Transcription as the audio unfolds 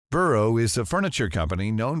Burrow is a furniture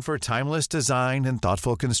company known for timeless design and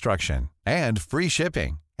thoughtful construction, and free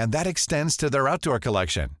shipping, and that extends to their outdoor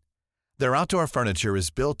collection. Their outdoor furniture is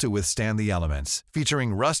built to withstand the elements,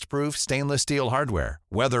 featuring rust-proof stainless steel hardware,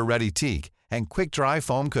 weather-ready teak, and quick-dry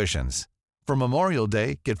foam cushions. For Memorial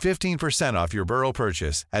Day, get 15% off your Burrow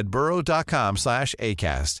purchase at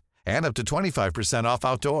burrow.com/ACAST and up to 25% off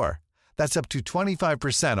outdoor. That's up to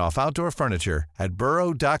 25% off outdoor furniture at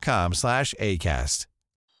burrow.com/ACAST.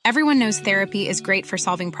 Everyone knows therapy is great for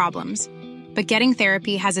solving problems, but getting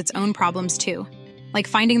therapy has its own problems too, like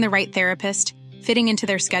finding the right therapist, fitting into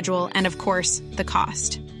their schedule, and of course, the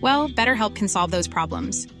cost. Well, BetterHelp can solve those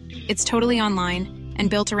problems. It's totally online and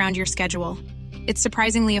built around your schedule. It's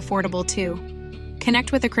surprisingly affordable too.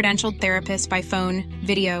 Connect with a credentialed therapist by phone,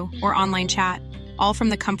 video, or online chat, all from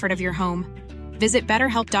the comfort of your home. Visit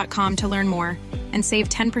BetterHelp.com to learn more and save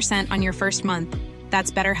 10% on your first month. That's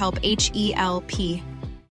BetterHelp, H-E-L-P.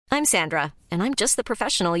 I'm Sandra, and I'm just the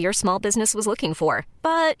professional your small business was looking for.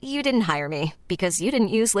 But you didn't hire me because you didn't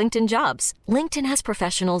use LinkedIn Jobs. LinkedIn has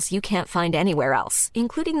professionals you can't find anywhere else,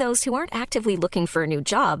 including those who aren't actively looking for a new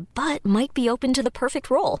job, but might be open to the perfect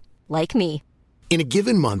role, like me. In a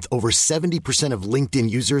given month, over 70% of LinkedIn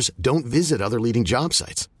users don't visit other leading job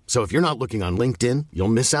sites. So if you're not looking on LinkedIn, you'll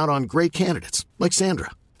miss out on great candidates like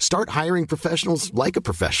Sandra. Start hiring professionals like a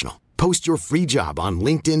professional. Post your free job on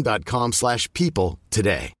linkedin.com/people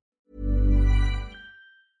today.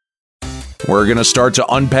 We're going to start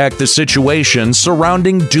to unpack the situation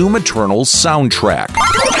surrounding Doom Eternal's soundtrack.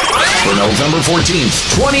 For November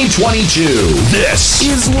 14th, 2022, this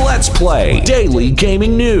is Let's Play Daily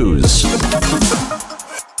Gaming News.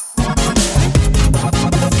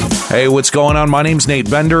 Hey, what's going on? My name's Nate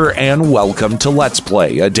Bender, and welcome to Let's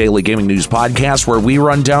Play, a daily gaming news podcast where we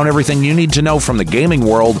run down everything you need to know from the gaming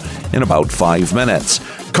world in about 5 minutes.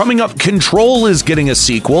 Coming up, Control is getting a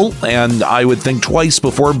sequel, and I would think twice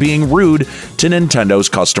before being rude to Nintendo's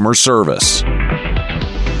customer service.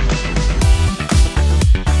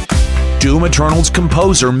 Doom Eternal's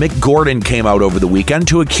composer Mick Gordon came out over the weekend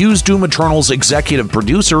to accuse Doom Eternal's executive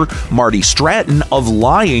producer Marty Stratton of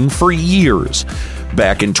lying for years.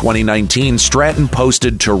 Back in 2019, Stratton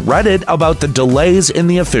posted to Reddit about the delays in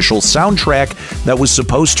the official soundtrack that was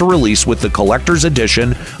supposed to release with the collector's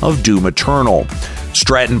edition of Doom Eternal.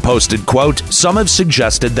 Stratton posted, quote, "Some have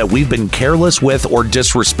suggested that we've been careless with or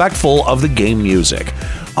disrespectful of the game music.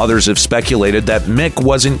 Others have speculated that Mick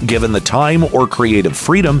wasn't given the time or creative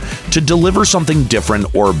freedom to deliver something different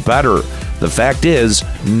or better. The fact is,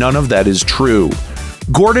 none of that is true."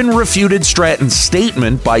 Gordon refuted Stratton's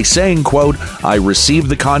statement by saying, quote, "I received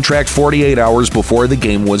the contract 48 hours before the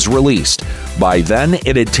game was released. By then,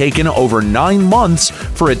 it had taken over 9 months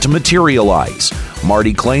for it to materialize.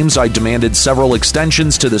 Marty claims I demanded several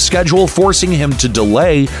extensions to the schedule, forcing him to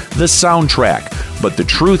delay the soundtrack. But the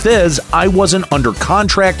truth is, I wasn't under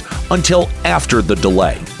contract until after the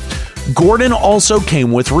delay." Gordon also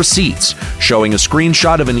came with receipts, showing a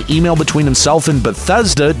screenshot of an email between himself and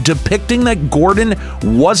Bethesda depicting that Gordon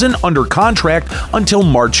wasn't under contract until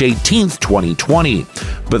March 18th, 2020.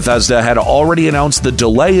 Bethesda had already announced the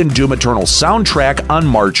delay in Doom Eternal's soundtrack on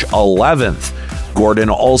March 11th. Gordon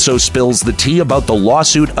also spills the tea about the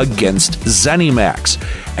lawsuit against ZeniMax.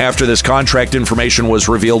 After this contract information was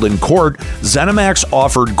revealed in court, ZeniMax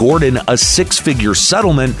offered Gordon a 6-figure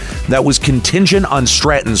settlement that was contingent on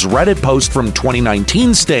Stratton's Reddit post from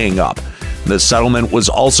 2019 staying up. The settlement was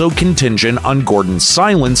also contingent on Gordon's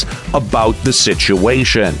silence about the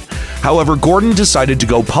situation. However, Gordon decided to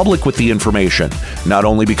go public with the information, not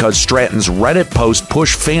only because Stratton's Reddit post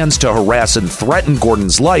pushed fans to harass and threaten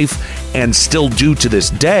Gordon's life, and still do to this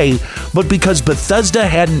day, but because Bethesda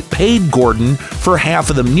hadn't paid Gordon for half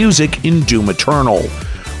of the music in Doom Eternal.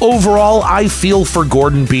 Overall, I feel for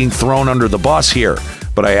Gordon being thrown under the bus here,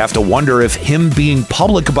 but I have to wonder if him being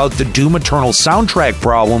public about the Doom Eternal soundtrack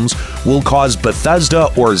problems will cause Bethesda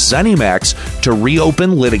or ZeniMax to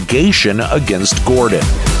reopen litigation against Gordon.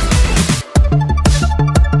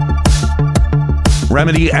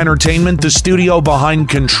 Remedy Entertainment, the studio behind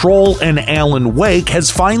Control and Alan Wake, has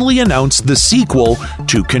finally announced the sequel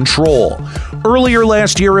to Control. Earlier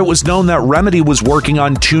last year, it was known that Remedy was working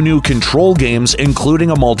on 2 new Control games, including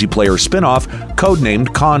a multiplayer spin-off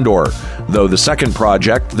codenamed Condor, though the second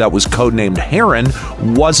project, that was codenamed Heron,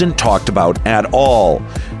 wasn't talked about at all.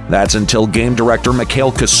 That's until game director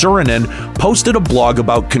Mikhail Kasurinen posted a blog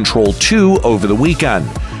about Control 2 over the weekend.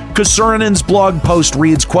 Kasurinen's blog post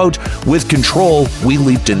reads, quote, "With Control, we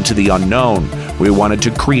leaped into the unknown. We wanted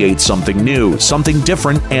to create something new, something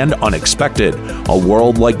different and unexpected, a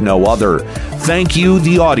world like no other. Thank you,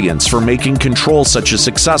 the audience, for making Control such a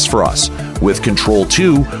success for us. With Control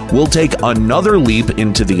 2, we'll take another leap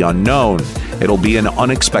into the unknown. It'll be an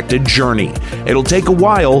unexpected journey. It'll take a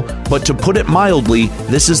while, but to put it mildly,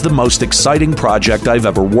 this is the most exciting project I've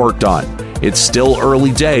ever worked on. It's still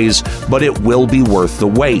early days, but it will be worth the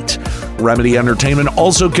wait. Remedy Entertainment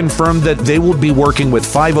also confirmed that they will be working with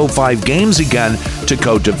 505 Games again to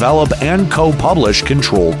co-develop and co-publish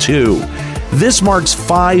Control 2. This marks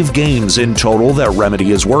 5 games in total that Remedy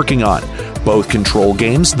is working on. Both Control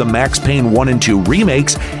games, the Max Payne 1 and 2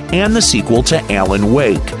 remakes, and the sequel to Alan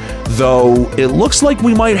Wake. Though, it looks like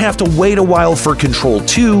we might have to wait a while for Control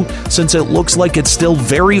 2, since it looks like it's still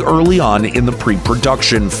very early on in the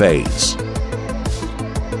pre-production phase.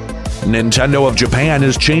 Nintendo of Japan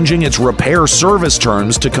is changing its repair service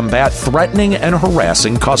terms to combat threatening and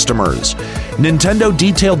harassing customers. Nintendo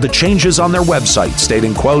detailed the changes on their website,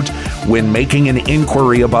 stating, quote, "When making an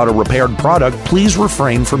inquiry about a repaired product, please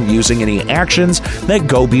refrain from using any actions that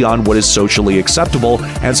go beyond what is socially acceptable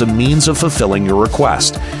as a means of fulfilling your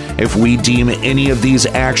request. If we deem any of these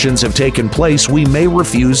actions have taken place, we may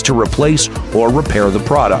refuse to replace or repair the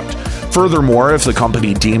product. Furthermore, if the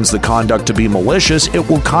company deems the conduct to be malicious, it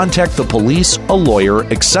will contact the police, a lawyer,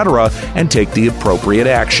 etc., and take the appropriate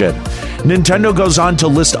action." Nintendo goes on to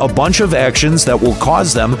list a bunch of actions that will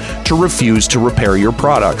cause them to refuse to repair your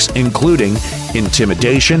products, including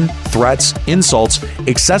intimidation, threats, insults,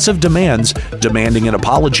 excessive demands, demanding an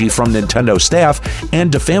apology from Nintendo staff,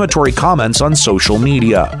 and defamatory comments on social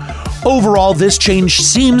media. Overall, this change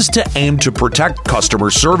seems to aim to protect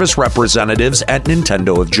customer service representatives at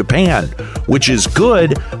Nintendo of Japan, which is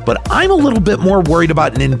good, but I'm a little bit more worried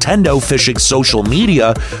about Nintendo phishing social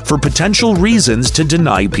media for potential reasons to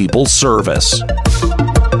deny people service.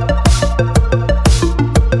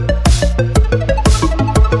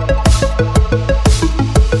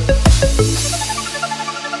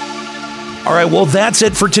 All right, well, that's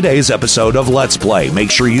it for today's episode of Let's Play.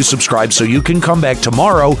 Make sure you subscribe so you can come back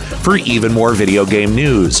tomorrow for even more video game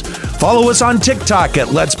news. Follow us on TikTok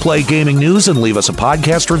at Let's Play Gaming News and leave us a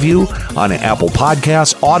podcast review on Apple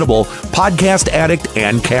Podcasts, Audible, Podcast Addict,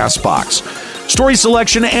 and CastBox. Story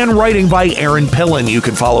selection and writing by Aaron Pillen. You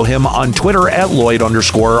can follow him on Twitter at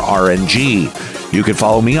Lloyd_RNG. You can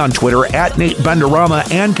follow me on Twitter at Nate Benderama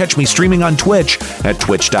and catch me streaming on Twitch at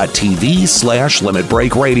twitch.tv/Limit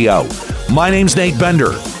Break Radio. My name's Nate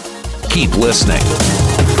Bender. Keep listening.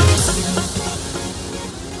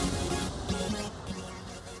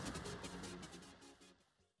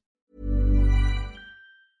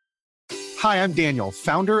 Hi, I'm Daniel,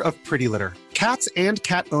 founder of Pretty Litter. Cats and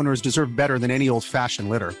cat owners deserve better than any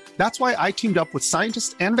old-fashioned litter. That's why I teamed up with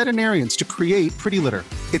scientists and veterinarians to create Pretty Litter.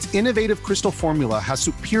 Its innovative crystal formula has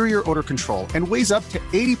superior odor control and weighs up to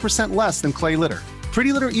 80% less than clay litter.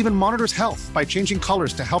 Pretty Litter even monitors health by changing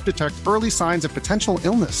colors to help detect early signs of potential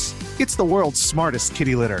illness. It's the world's smartest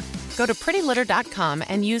kitty litter. Go to prettylitter.com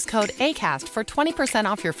and use code ACAST for 20%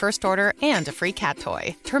 off your first order and a free cat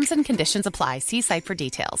toy. Terms and conditions apply. See site for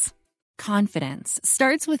details. Confidence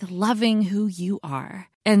starts with loving who you are.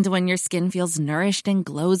 And when your skin feels nourished and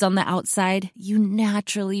glows on the outside, you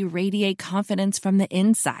naturally radiate confidence from the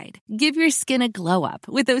inside. Give your skin a glow up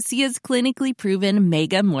with Osea's clinically proven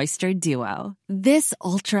Mega Moisture Duo. This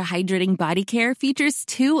ultra-hydrating body care features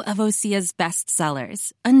 2 of Osea's best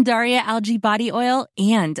sellers, Undaria Algae Body Oil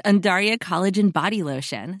and Undaria Collagen Body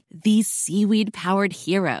Lotion. These seaweed-powered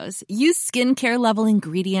heroes use skincare-level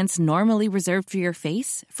ingredients normally reserved for your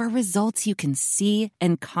face for results you can see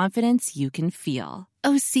and confidence you can feel.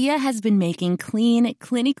 Osea has been making clean,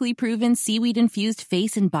 clinically proven seaweed-infused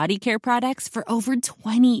face and body care products for over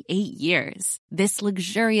 28 years. This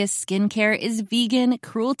luxurious skincare is vegan,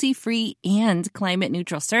 cruelty-free, and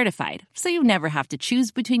climate-neutral certified, so you never have to choose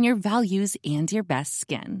between your values and your best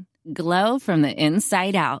skin. Glow from the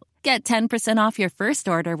inside out. Get 10% off your first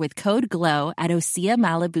order with code GLOW at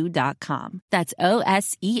OseaMalibu.com. That's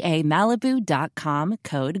OSEA Malibu.com,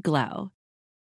 code GLOW.